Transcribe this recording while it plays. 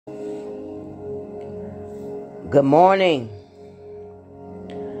Good morning.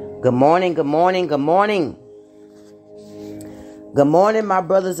 Good morning, good morning, good morning. Good morning, my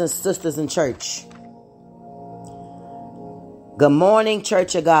brothers and sisters in church. Good morning,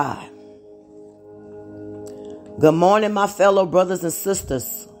 Church of God. Good morning, my fellow brothers and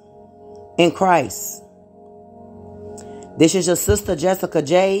sisters in Christ. This is your sister Jessica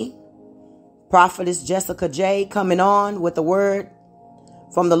JAE, Prophetess Jessica JAE, coming on with the word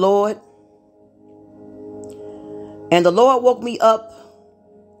from the Lord. And the Lord woke me up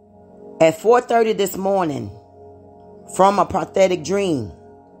at 4:30 this morning from a prophetic dream.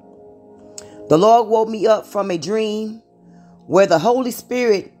 The Lord woke me up from a dream where the Holy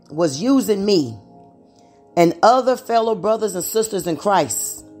Spirit was using me and other fellow brothers and sisters in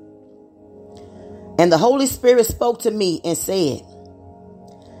Christ. And the Holy Spirit spoke to me and said,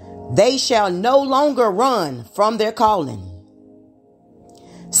 "They shall no longer run from their calling.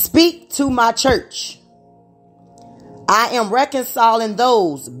 Speak to my church. I am reconciling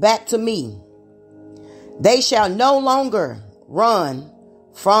those back to me. They shall no longer run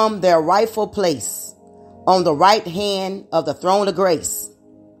from their rightful place on the right hand of the throne of grace."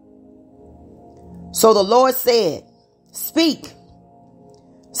 So the Lord said, Speak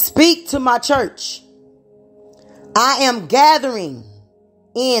to my church. I am gathering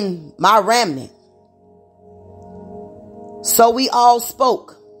in my remnant." So we all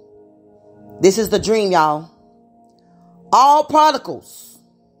spoke. This is the dream, y'all. All prodigals,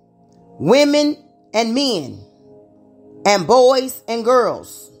 women and men, and boys and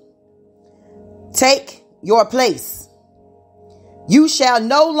girls, take your place. You shall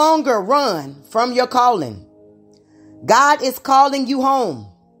no longer run from your calling. God is calling you home.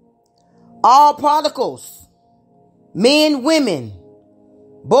 All prodigals, men, women,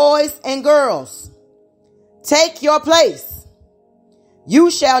 boys and girls, take your place.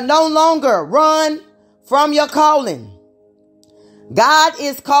 You shall no longer run from your calling. God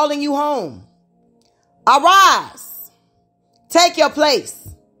is calling you home. Arise, take your place.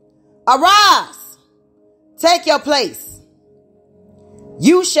 Arise, take your place.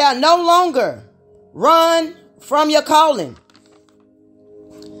 You shall no longer run from your calling.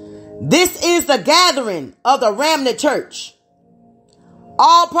 This is the gathering of the Remnant church.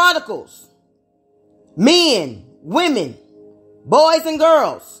 All prodigals, men, women, boys and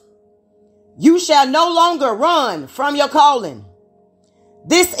girls, you shall no longer run from your calling.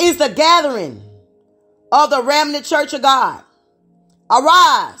 This is the gathering of the Remnant church of God.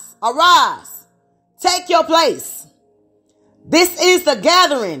 Arise, arise, take your place. This is the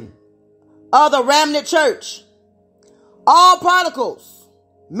gathering of the Remnant church. All prodigals,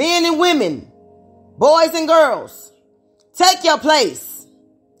 men and women, boys and girls, take your place.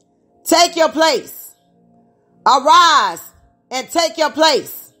 Take your place. Arise and take your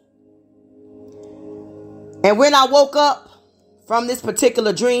place. And when I woke up from this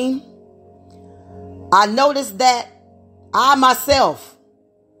particular dream, I noticed that I myself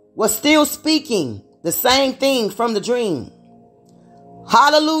was still speaking the same thing from the dream.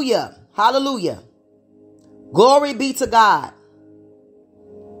 Hallelujah. Hallelujah. Glory be to God.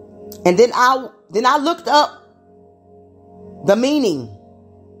 And then I looked up the meaning,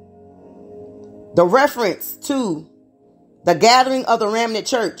 the reference to the gathering of the Remnant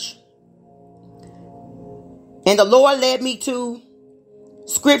church. And the Lord led me to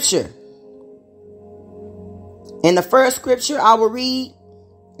scripture. And the first scripture I will read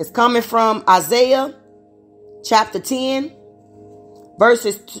is coming from Isaiah chapter 10,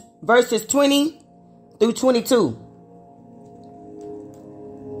 verses 20 through 22.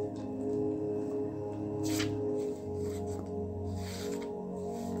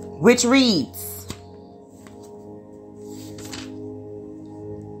 Which reads,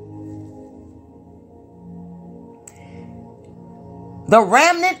 "The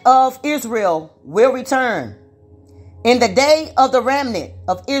remnant of Israel will return. In the day of the remnant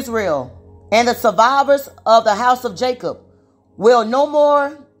of Israel, and the survivors of the house of Jacob will no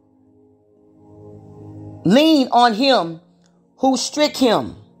more lean on him who strict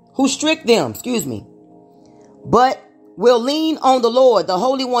them, but will lean on the Lord, the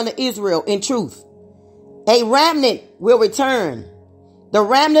Holy One of Israel, in truth. A remnant will return, the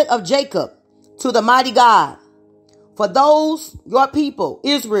remnant of Jacob, to the mighty God. For those, your people,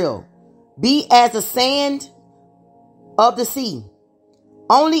 Israel, be as the sand of the sea.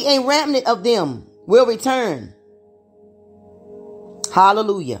 Only a remnant of them will return."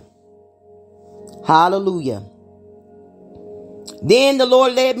 Hallelujah. Hallelujah. Then the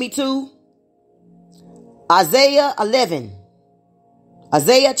Lord led me to Isaiah 11.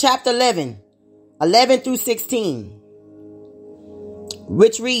 Isaiah chapter 11, 11 through 16.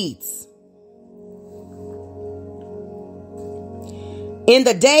 Which reads, In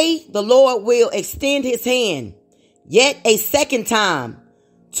the day the Lord will extend his hand yet a second time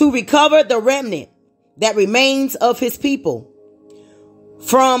to recover the remnant that remains of his people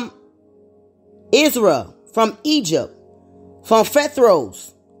from Israel, from Egypt, from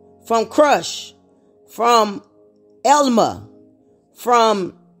Phethros, from Cush, from Elma,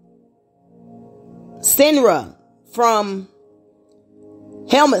 from Sinra, from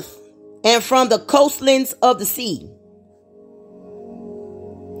Helmuth, and from the coastlands of the sea.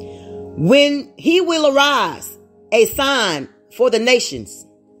 When he will arise a sign for the nations,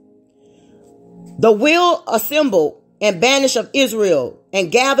 the will assemble and banish of Israel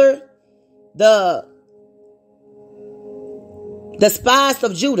and gather the spies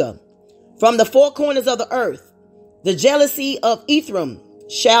of Judah from the four corners of the earth. The jealousy of Ephraim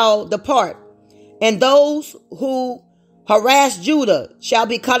shall depart, and those who harass Judah shall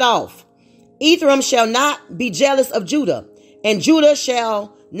be cut off. Ephraim shall not be jealous of Judah, and Judah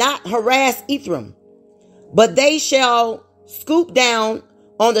shall not harass Ephraim, but they shall scoop down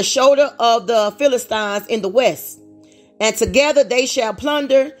on the shoulder of the Philistines in the west, and together they shall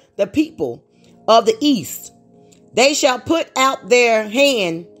plunder the people of the east. They shall put out their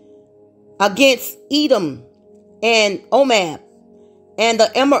hand against Edom and Moab, and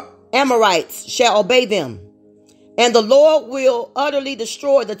the Amorites shall obey them. And the Lord will utterly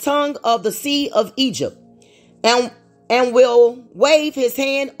destroy the tongue of the sea of Egypt, and will wave his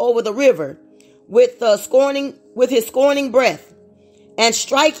hand over the river with his scorning breath, and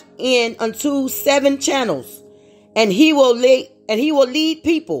strike in unto 7 channels. And he will lead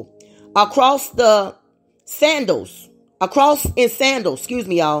people across in sandals,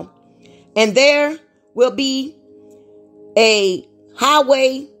 y'all. And there will be a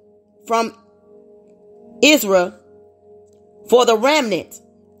highway from Israel for the remnant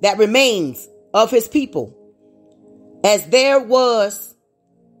that remains of his people, as there was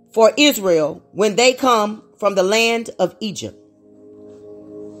for Israel when they come from the land of Egypt.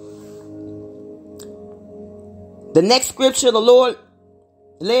 The next scripture the Lord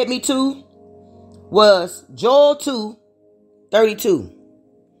led me to was Joel 2:32.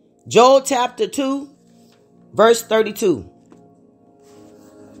 Joel chapter 2, verse 32.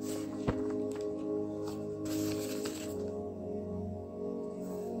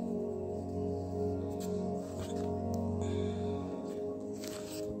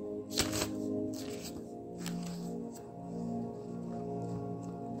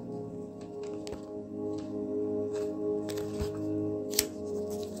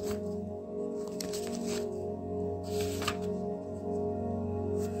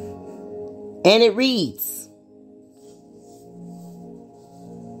 And it reads,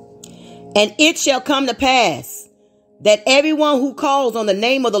 "And it shall come to pass that everyone who calls on the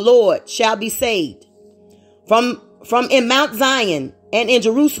name of the Lord shall be saved. From in Mount Zion and in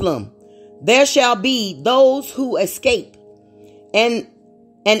Jerusalem there shall be those who escape. And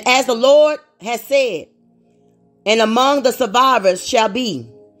as the Lord has said, and among the survivors shall be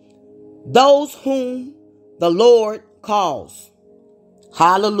those whom the Lord calls."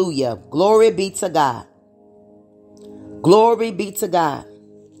 Hallelujah. Glory be to God. Glory be to God.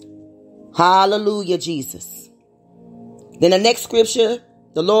 Hallelujah, Jesus. Then the next scripture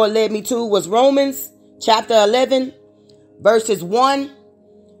the Lord led me to was Romans chapter 11, verses 1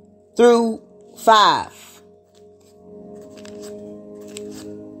 through 5.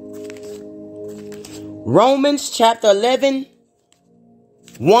 Romans chapter 11,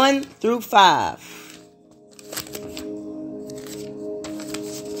 1 through 5.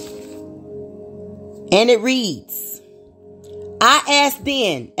 And it reads, I ask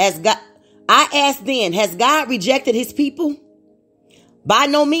then, has God rejected his people? By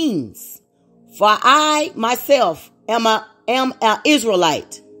no means. For I myself am an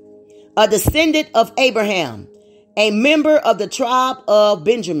Israelite, a descendant of Abraham, a member of the tribe of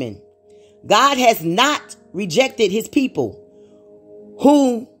Benjamin. God has not rejected his people,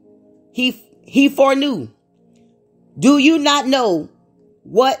 whom he foreknew. Do you not know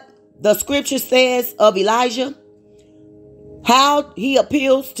what the scripture says of Elijah? How he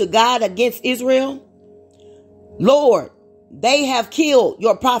appeals to God against Israel? Lord, they have killed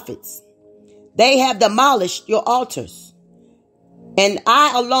your prophets. They have demolished your altars. And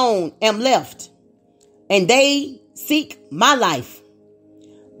I alone am left, and they seek my life.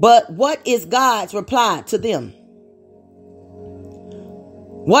 But what is God's reply to them?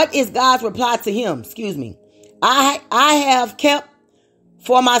 What is God's reply to him? Excuse me. I have kept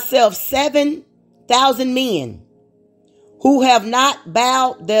for myself 7,000 men who have not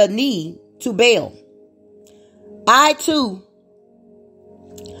bowed their knee to Baal. I too,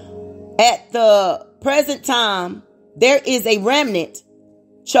 at the present time, there is a remnant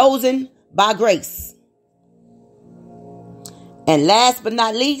chosen by grace. And last but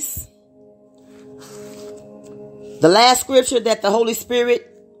not least, the last scripture that the Holy Spirit,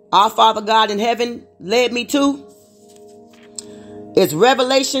 our Father God in heaven, led me to is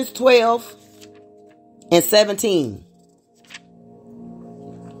Revelations 12 and 17,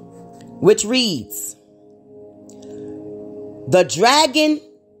 which reads, "The dragon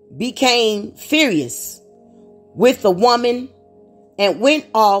became furious with the woman and went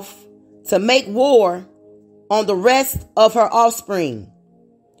off to make war on the rest of her offspring,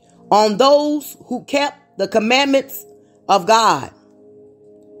 on those who kept the commandments of God,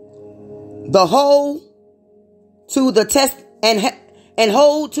 the hold to the test and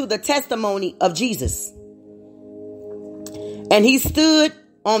hold to the testimony of Jesus. And he stood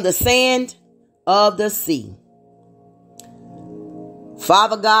on the sand of the sea."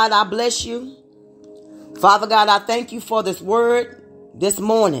 Father God, I bless you. Father God, I thank you for this word this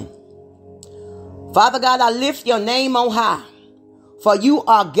morning. Father God, I lift your name on high, for you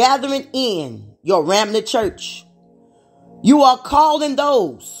are gathering in your Remnant church. You are calling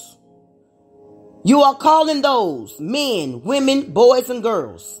those men, women, boys, and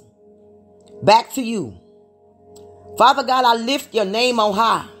girls back to you. Father God, I lift your name on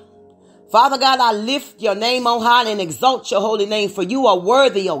high. Father God, I lift your name on high and exalt your holy name, for you are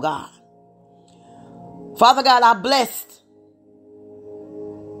worthy, O God. Father God, I blessed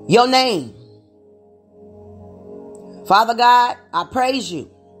your name. Father God, I praise you.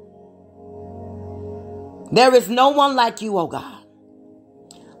 There is no one like you, O God.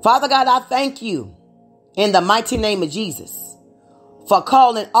 Father God, I thank you in the mighty name of Jesus for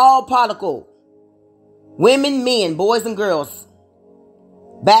calling all prodigal women, men, boys, and girls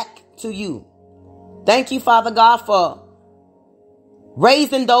back to you. Thank you, Father God, for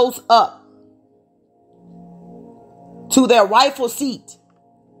raising those up to their rightful seat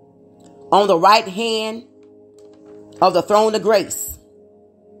on the right hand of the throne of grace.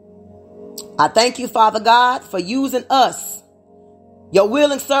 I thank you, Father God, for using us, your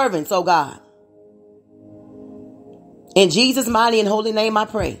willing servants, oh God. In Jesus' mighty and holy name I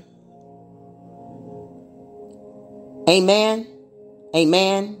pray. Amen,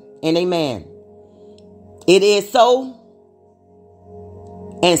 amen, and amen. It is so,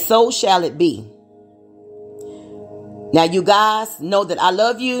 and so shall it be. Now you guys know that I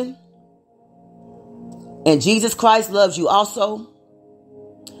love you, and Jesus Christ loves you also.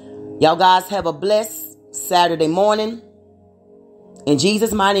 Y'all guys have a blessed Saturday morning. In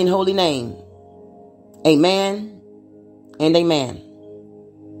Jesus' mighty and holy name. Amen and amen.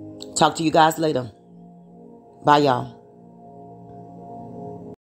 Talk to you guys later. Bye, y'all.